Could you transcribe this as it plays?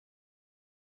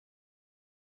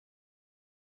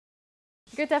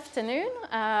Good afternoon.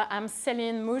 I'm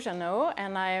Céline Mougenot,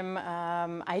 and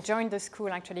I joined the school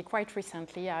actually quite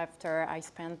recently after I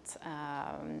spent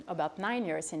about 9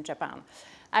 years in Japan.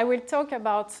 I will talk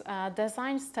about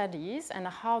design studies and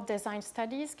how design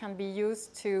studies can be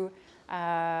used to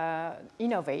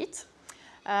innovate.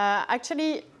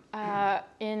 In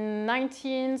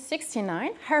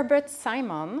 1969, Herbert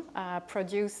Simon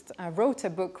wrote a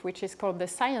book which is called The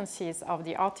Sciences of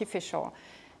the Artificial.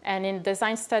 And in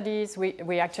design studies,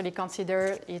 we actually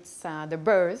consider it's the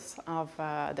birth of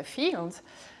the field.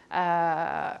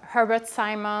 Herbert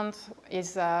Simon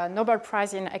is a Nobel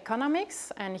Prize in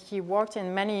economics, and he worked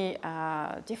in many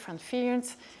different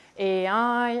fields: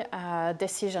 AI,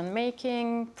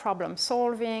 decision-making,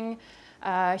 problem-solving.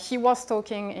 He was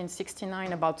talking in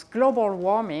 '69 about global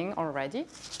warming already.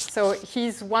 So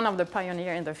he's one of the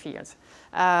pioneers in the field.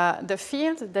 The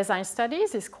field, design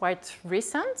studies, is quite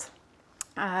recent.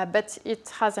 But it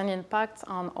has an impact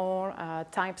on all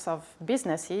types of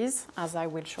businesses, as I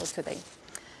will show today.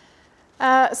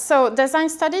 So design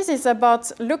studies is about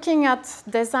looking at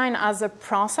design as a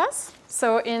process.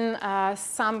 So in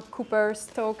Sam Cooper's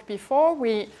talk before,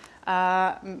 we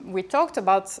talked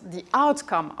about the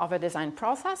outcome of a design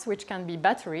process, which can be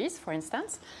batteries, for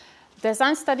instance.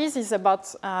 Design studies is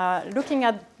about looking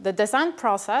at the design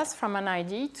process from an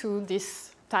idea to this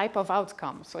type of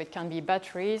outcome. So it can be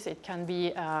batteries, it can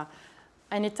be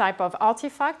any type of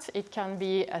artifact, it can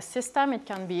be a system, it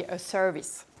can be a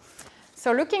service.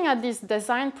 So looking at this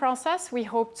design process, we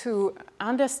hope to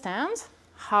understand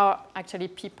how actually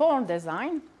people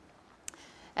design,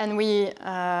 and we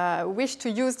wish to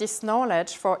use this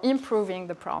knowledge for improving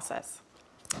the process.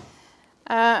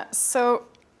 So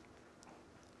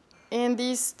in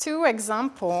these two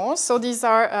examples, so these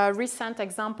are recent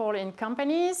examples in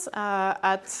companies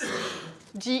at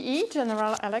GE,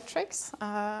 General Electrics,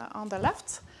 on the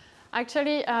left.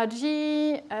 Actually,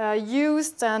 GE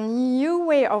used a new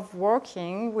way of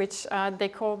working, which they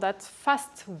call that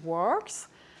fast works,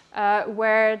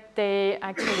 where they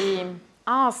actually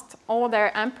asked all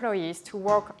their employees to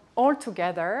work all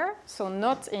together, so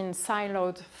not in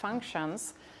siloed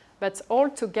functions, but all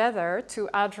together to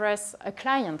address a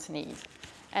client need.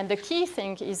 And the key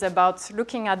thing is about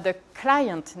looking at the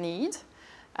client need,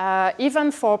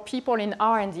 even for people in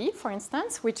R&D, for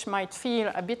instance, which might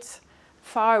feel a bit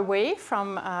far away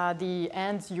from the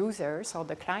end users or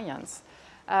the clients.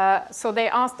 So they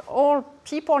asked all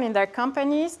people in their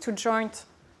companies to join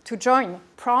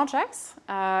projects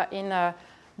in a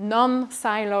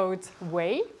non-siloed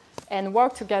way and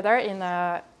work together in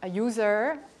a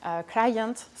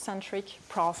client-centric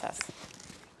process.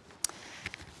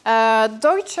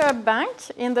 Deutsche Bank,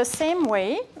 in the same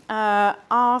way,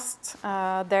 asked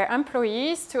their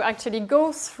employees to actually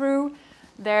go through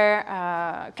their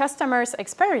customers'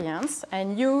 experience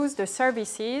and use the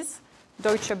services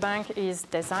Deutsche Bank is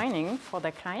designing for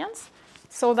their clients,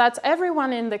 so that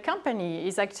everyone in the company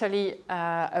is actually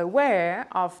aware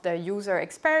of the user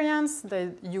experience,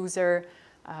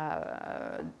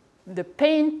 the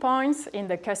pain points in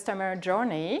the customer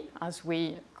journey, as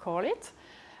we call it,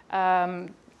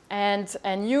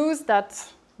 and use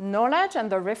that knowledge and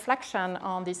the reflection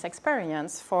on this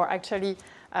experience for actually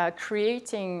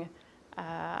creating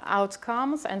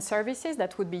outcomes and services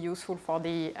that would be useful for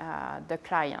the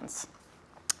clients.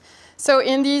 So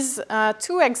in these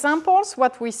two examples,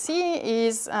 what we see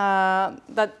is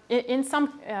that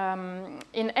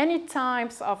in any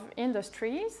types of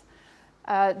industries,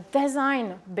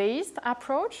 design-based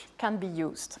approach can be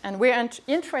used. And we're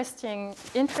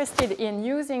interested in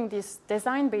using this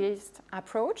design-based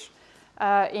approach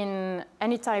in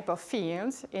any type of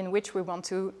field in which we want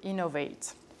to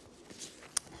innovate.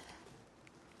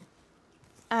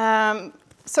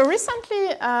 So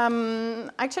recently,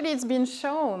 actually, it's been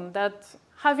shown that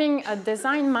having a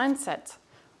design mindset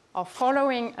or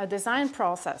following a design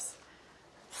process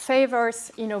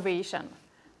favors innovation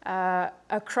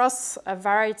across a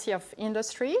variety of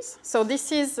industries. So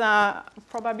this is,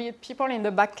 probably people in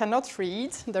the back cannot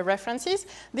read the references.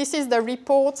 This is the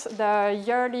report, the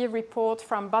yearly report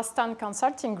from Boston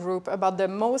Consulting Group about the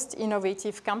most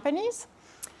innovative companies.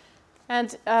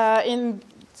 And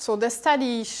so the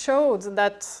study showed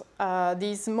that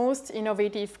these most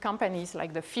innovative companies,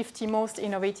 like the 50 most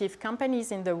innovative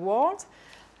companies in the world,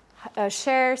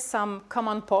 share some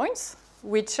common points,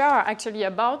 which are actually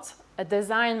about a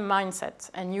design mindset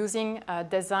and using a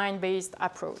design-based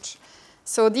approach.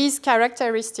 So these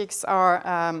characteristics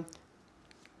are,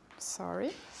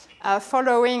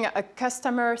 following a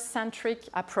customer-centric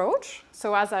approach.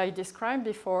 So as I described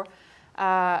before,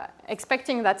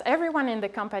 expecting that everyone in the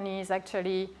company is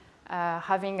actually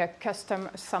having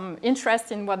some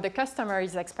interest in what the customer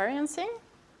is experiencing,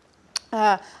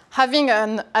 having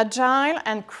an agile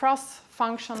and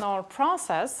cross-functional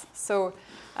process, so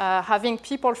having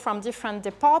people from different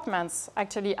departments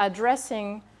actually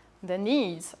addressing the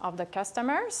needs of the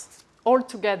customers all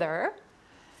together,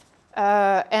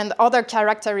 and other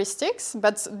characteristics,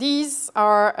 but these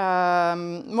are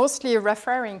mostly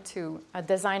referring to a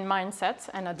design mindset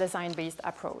and a design-based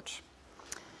approach.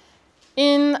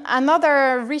 In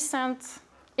another recent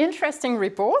interesting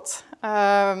report,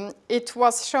 it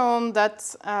was shown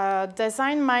that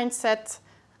design mindset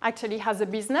actually has a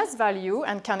business value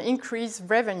and can increase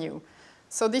revenue.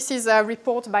 So this is a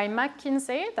report by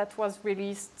McKinsey that was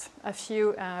released a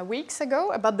few weeks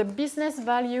ago about the business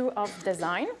value of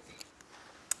design.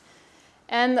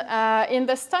 And in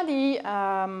the study,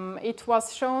 it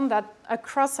was shown that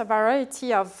across a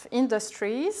variety of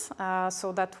industries,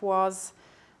 so that was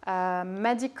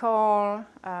medical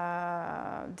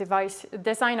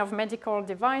design of medical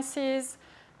devices,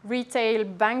 retail,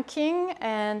 banking,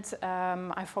 and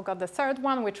I forgot the third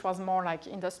one, which was more like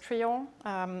industrial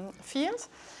field.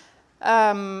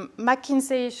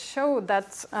 McKinsey showed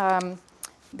that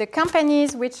the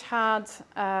companies which had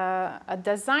a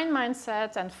design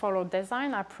mindset and followed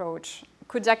design approach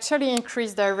could actually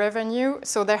increase their revenue.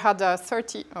 So they had a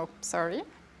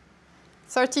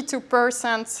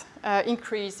 32%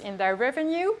 increase in their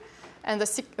revenue and a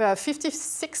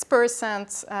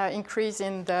 56% increase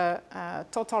in the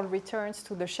total returns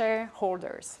to the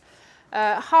shareholders.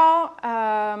 How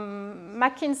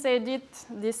McKinsey did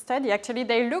this study, actually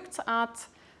they looked at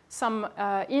some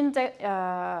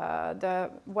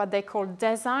what they call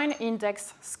design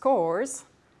index scores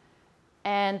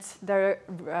and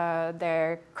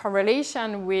their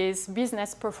correlation with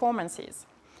business performances.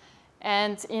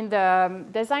 And in the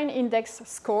design index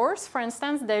scores, for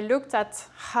instance, they looked at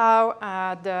how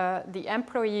the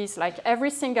employees, like every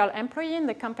single employee in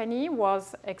the company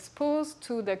was exposed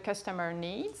to the customer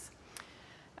needs,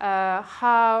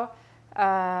 how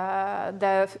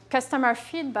the customer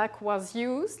feedback was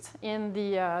used in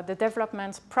the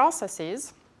development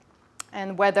processes,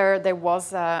 and whether there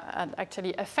was an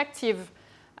actually effective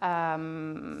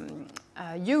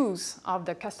use of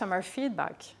the customer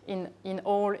feedback in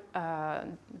all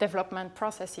development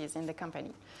processes in the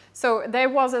company. So there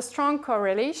was a strong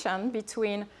correlation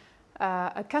between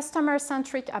a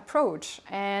customer-centric approach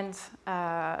and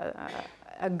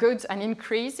an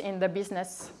increase in the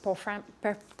business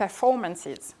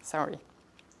performances. Sorry.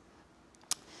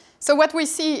 So what we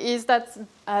see is that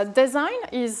design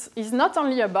is not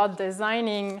only about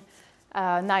designing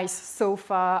nice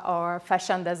sofa or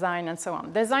fashion design and so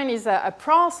on. Design is a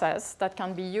process that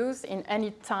can be used in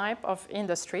any type of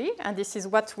industry, and this is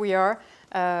what we are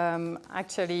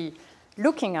actually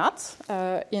looking at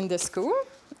in the school.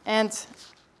 And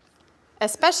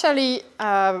especially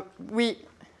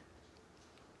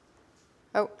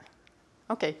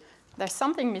okay, there's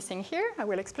something missing here, I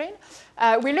will explain.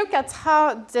 We look at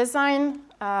how design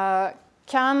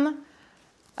can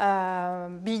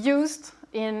be used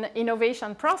in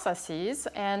innovation processes,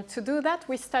 and to do that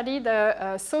we study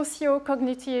the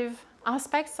socio-cognitive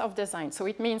aspects of design. So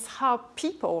it means how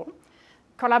people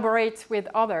collaborate with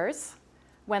others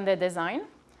when they design,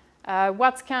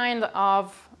 what kind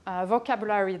of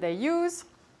vocabulary they use,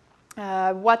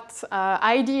 what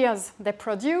ideas they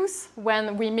produce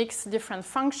when we mix different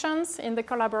functions in the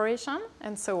collaboration,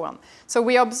 and so on. So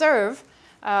we observe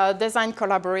design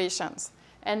collaborations.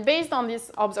 And based on these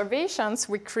observations,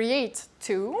 we create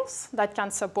tools that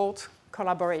can support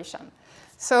collaboration.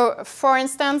 So for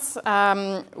instance,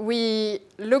 we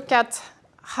look at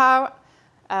how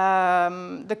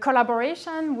the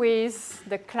collaboration with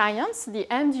the clients,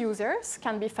 the end users,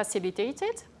 can be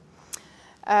facilitated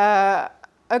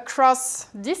across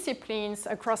disciplines,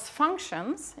 across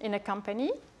functions in a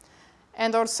company,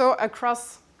 and also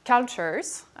across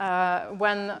cultures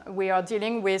when we are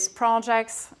dealing with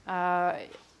projects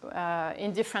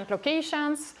in different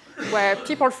locations where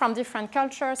people from different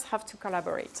cultures have to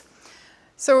collaborate.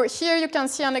 So here you can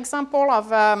see an example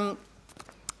of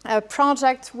a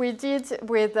project we did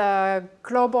with a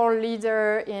global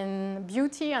leader in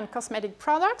beauty and cosmetic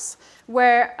products,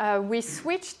 where we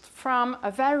switched from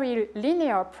a very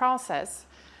linear process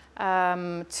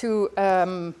to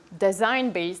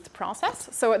design-based process.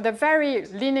 So the very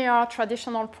linear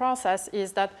traditional process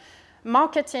is that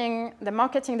the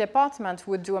marketing department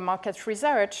would do a market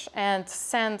research and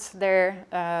send their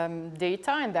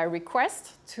data and their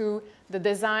request to the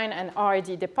design and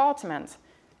R&D department,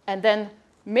 and then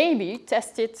maybe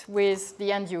test it with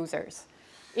the end users.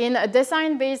 In a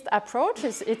design-based approach,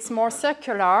 it's more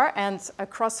circular and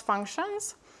across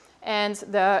functions. And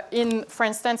for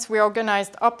instance, we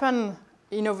organized open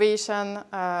innovation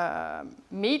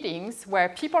meetings where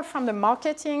people from the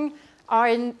marketing,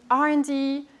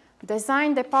 R&D,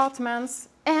 design departments,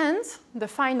 and the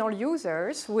final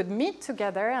users would meet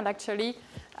together and actually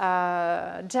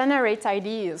generate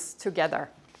ideas together.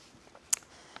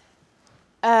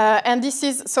 And this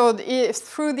is, so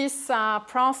through this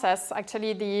process,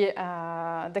 actually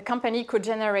the company could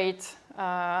generate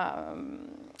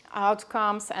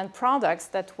outcomes and products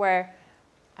that were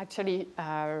actually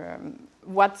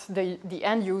what the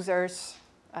end users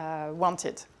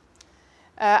wanted.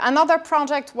 Another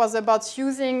project was about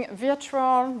using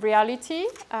virtual reality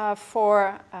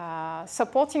for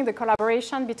supporting the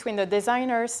collaboration between the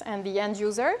designers and the end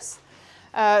users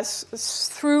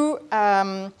through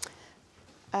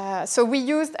so we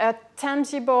used a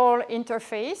tangible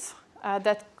interface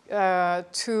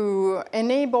to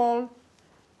enable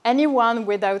anyone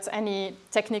without any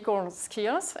technical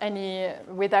skills,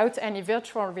 without any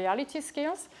virtual reality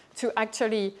skills, to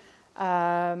actually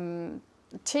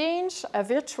change a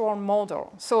virtual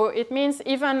model. So it means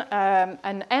even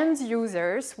an end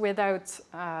users without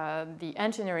the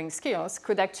engineering skills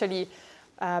could actually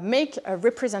make a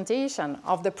representation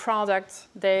of the product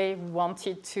they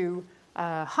wanted to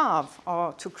have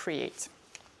or to create.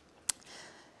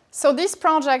 So these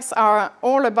projects are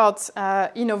all about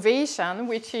innovation,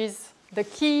 which is the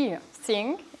key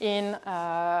thing in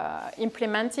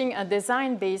implementing a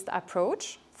design-based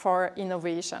approach for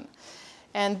innovation.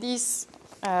 And this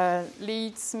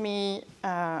leads me,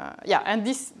 and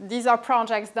these are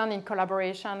projects done in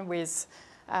collaboration with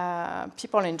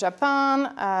people in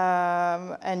Japan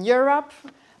and Europe,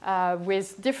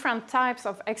 with different types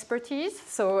of expertise,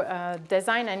 so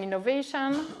design and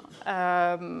innovation,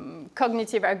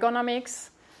 cognitive ergonomics,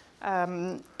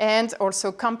 and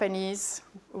also companies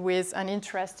with an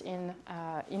interest in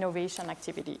innovation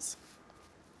activities.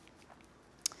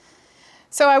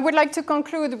 So I would like to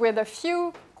conclude with a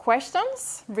few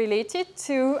questions related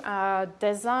to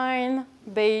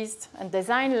design-based and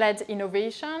design-led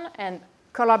innovation and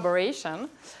collaboration.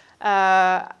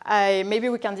 Maybe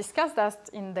we can discuss that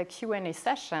in the Q&A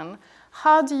session.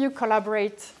 How do you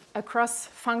collaborate across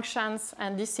functions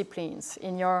and disciplines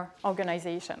in your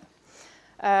organization?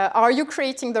 Are you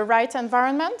creating the right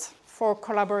environment for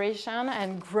collaboration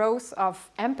and growth of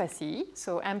empathy?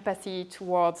 So empathy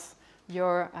towards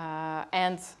your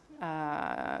end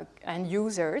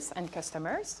users and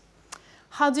customers.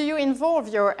 How do you involve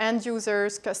your end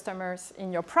users, customers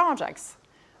in your projects?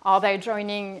 Are they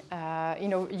joining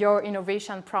your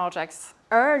innovation projects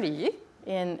early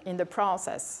in the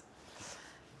process?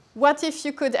 What if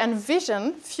you could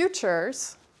envision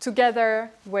futures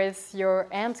together with your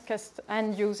end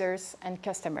users and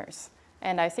customers?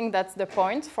 And I think that's the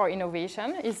point for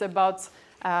innovation, is about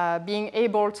being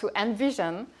able to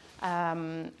envision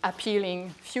appealing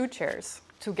futures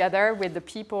together with the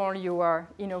people you are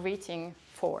innovating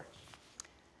for.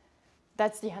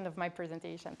 That's the end of my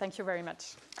presentation. Thank you very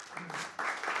much.